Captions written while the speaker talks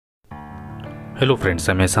Hello friends,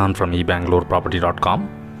 I'm Esan from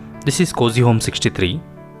eBangalore This is Cozy Home 63,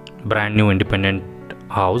 brand new independent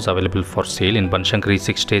house available for sale in Banashankari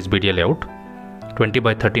 6-stage BDA layout, 20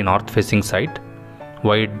 by 30 north facing site,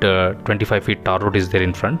 wide 25 feet tar road is there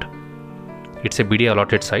in front. It's a BDA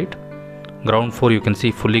allotted site. Ground floor you can see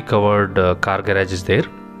fully covered car garage is there.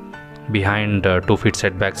 Behind 2 feet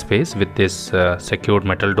setback space with this secured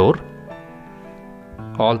metal door.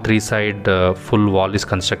 All three side full wall is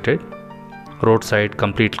constructed. Roadside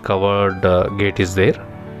complete covered gate is there.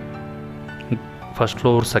 First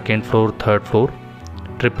floor, second floor, third floor.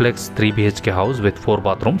 Triplex 3 BHK house with 4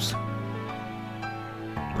 bathrooms.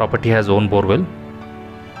 Property has own borewell,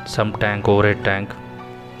 some tank, overhead tank.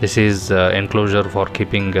 This is enclosure for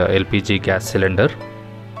keeping LPG gas cylinder.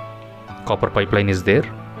 Copper pipeline is there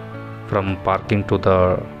from parking to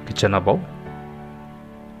the kitchen above.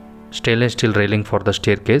 Stainless steel railing for the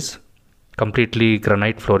staircase. Completely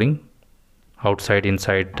granite flooring. Outside,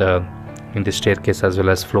 inside, in the staircase as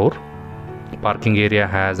well as floor. Parking area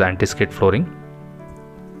has anti-skid flooring.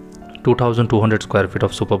 2200 square feet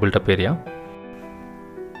of super built up area.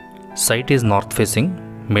 Site is north facing.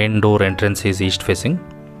 Main door entrance is east facing.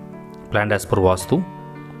 Planned as per Vaastu.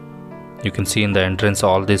 You can see in the entrance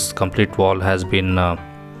all this complete wall has been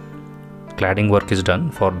cladding work is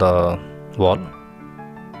done for the wall.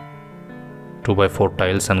 2x4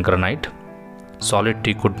 tiles and granite. Solid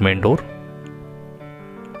teakwood main door.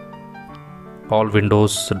 All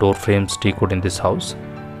windows, door frames teakwood in this house.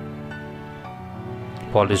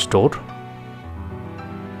 Polished door.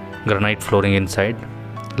 Granite flooring inside.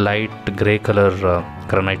 Light grey color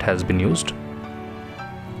granite has been used.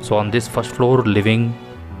 So on this first floor, living,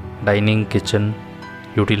 dining, kitchen,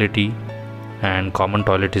 utility and common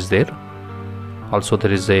toilet is there. Also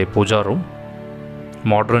there is a puja room.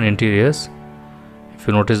 Modern interiors. If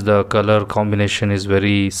you notice, the color combination is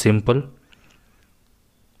very simple.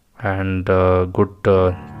 And good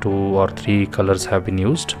 2 or 3 colors have been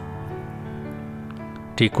used.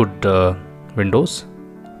 Teakwood windows.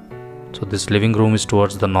 So this living room is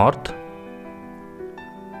towards the north.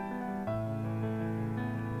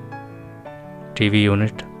 TV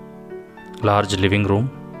unit. Large living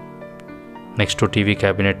room. Next to TV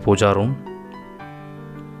cabinet, puja room.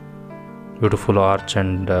 Beautiful arch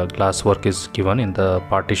and glass work is given in the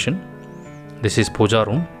partition. This is puja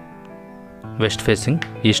room. West facing,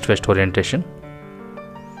 east-west orientation.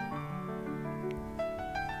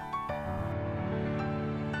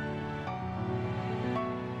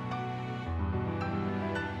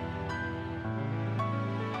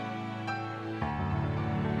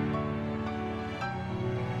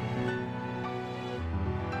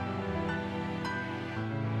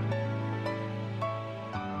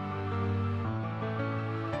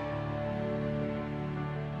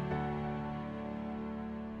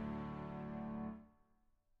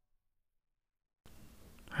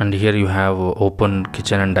 And here you have open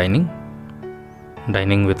kitchen and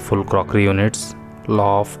dining with full crockery units,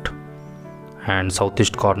 loft and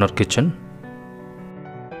southeast corner kitchen.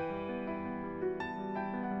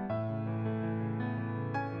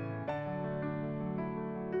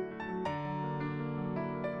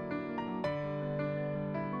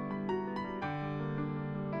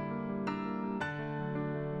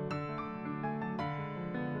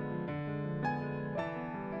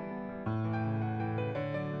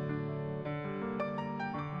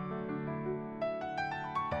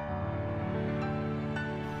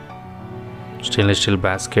 Stainless steel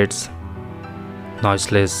baskets,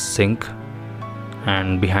 noiseless sink,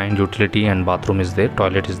 and behind utility and bathroom is there,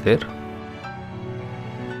 toilet is there.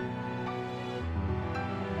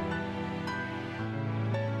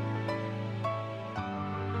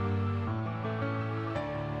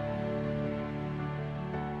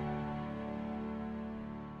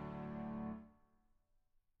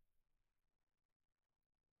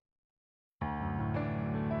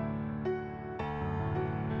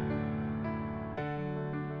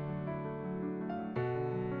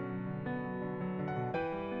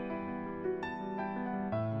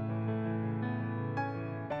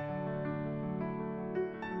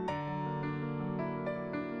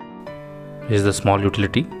 This is the small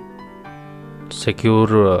utility,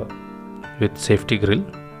 secure with safety grill.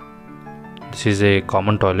 This is a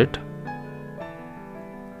common toilet.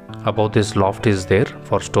 Above this, loft is there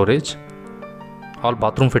for storage. All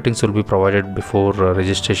bathroom fittings will be provided before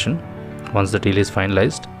registration once the deal is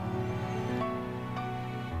finalized.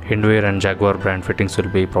 Hindware and Jaguar brand fittings will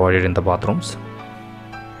be provided in the bathrooms.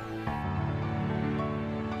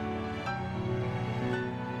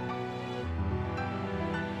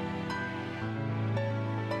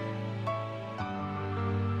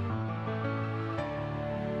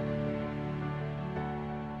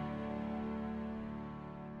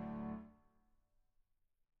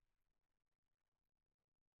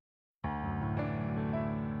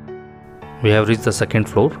 We have reached the second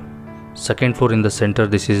floor. Second floor in the center,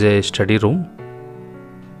 this is a study room.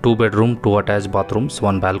 2 bedroom, 2 attached bathrooms,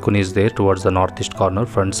 1 balcony is there towards the northeast corner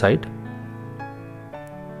front side.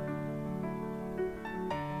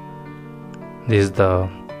 This is the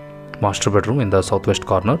master bedroom in the southwest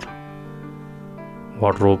corner.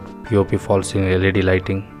 Wardrobe, POP fall ceiling, LED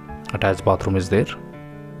lighting, attached bathroom is there.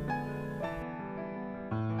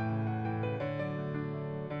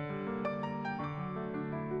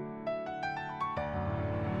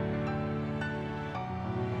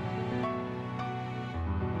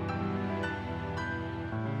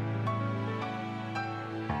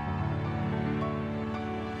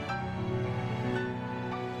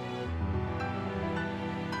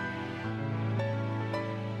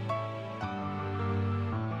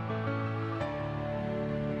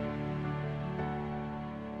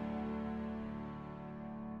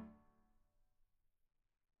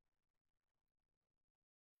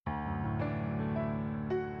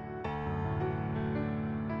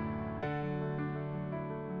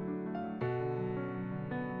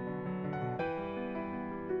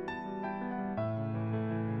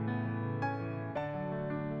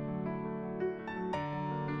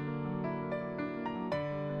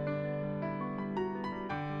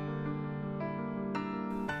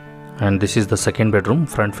 And this is the second bedroom,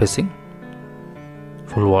 front facing.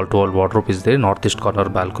 Full wall to wall wardrobe is there. Northeast corner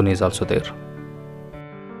balcony is also there.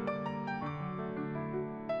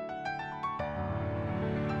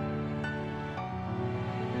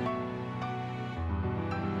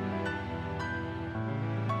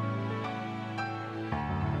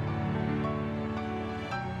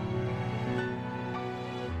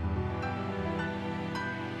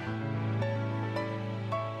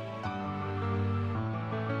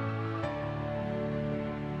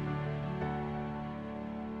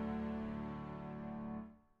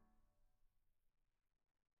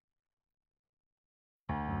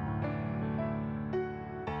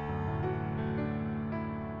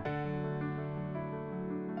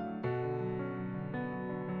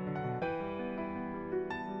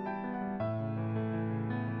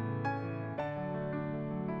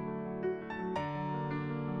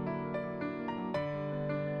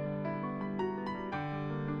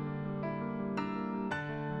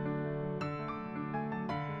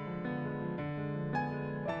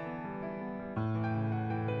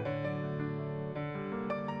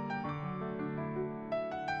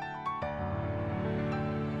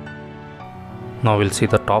 Now we'll see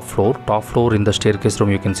the top floor. Top floor in the staircase room,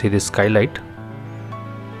 you can see this skylight.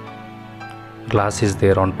 Glass is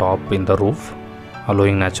there on top in the roof,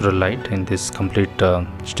 allowing natural light in this complete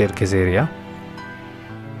staircase area.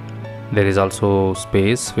 There is also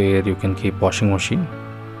space where you can keep washing machine.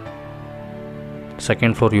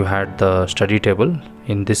 Second floor, you had the study table.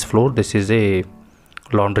 In this floor, this is a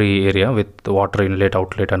laundry area with water inlet,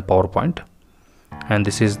 outlet and power point. And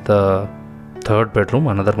this is the third bedroom,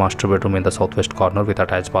 another master bedroom in the southwest corner with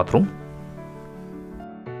attached bathroom.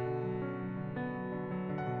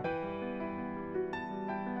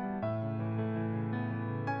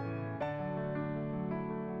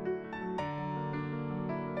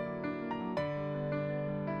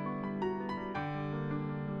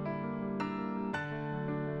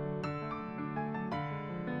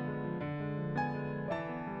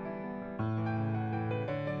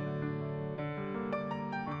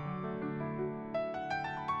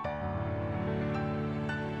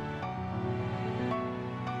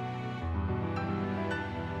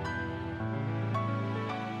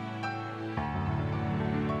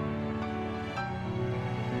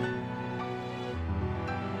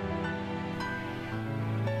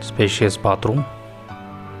 Spacious bathroom,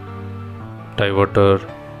 diverter,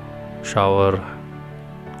 shower,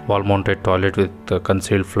 wall mounted toilet with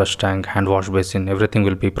concealed flush tank, hand wash basin, everything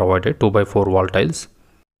will be provided. 2x4 wall tiles.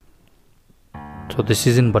 So this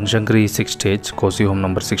is in Banashankari 6 stage, cozy home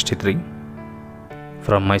number 63.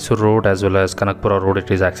 From Mysore road as well as Kanakpura road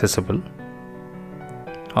it is accessible.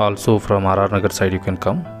 Also from RR Nagar side you can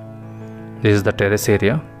come. This is the terrace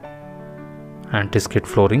area, anti-skid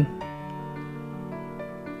flooring.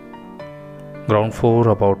 Ground floor,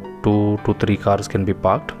 about 2 to 3 cars can be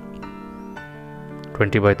parked.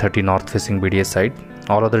 20x30 north facing BDA side.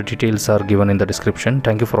 All other details are given in the description.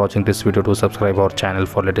 Thank you for watching this video. Do subscribe our channel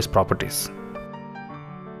for latest properties.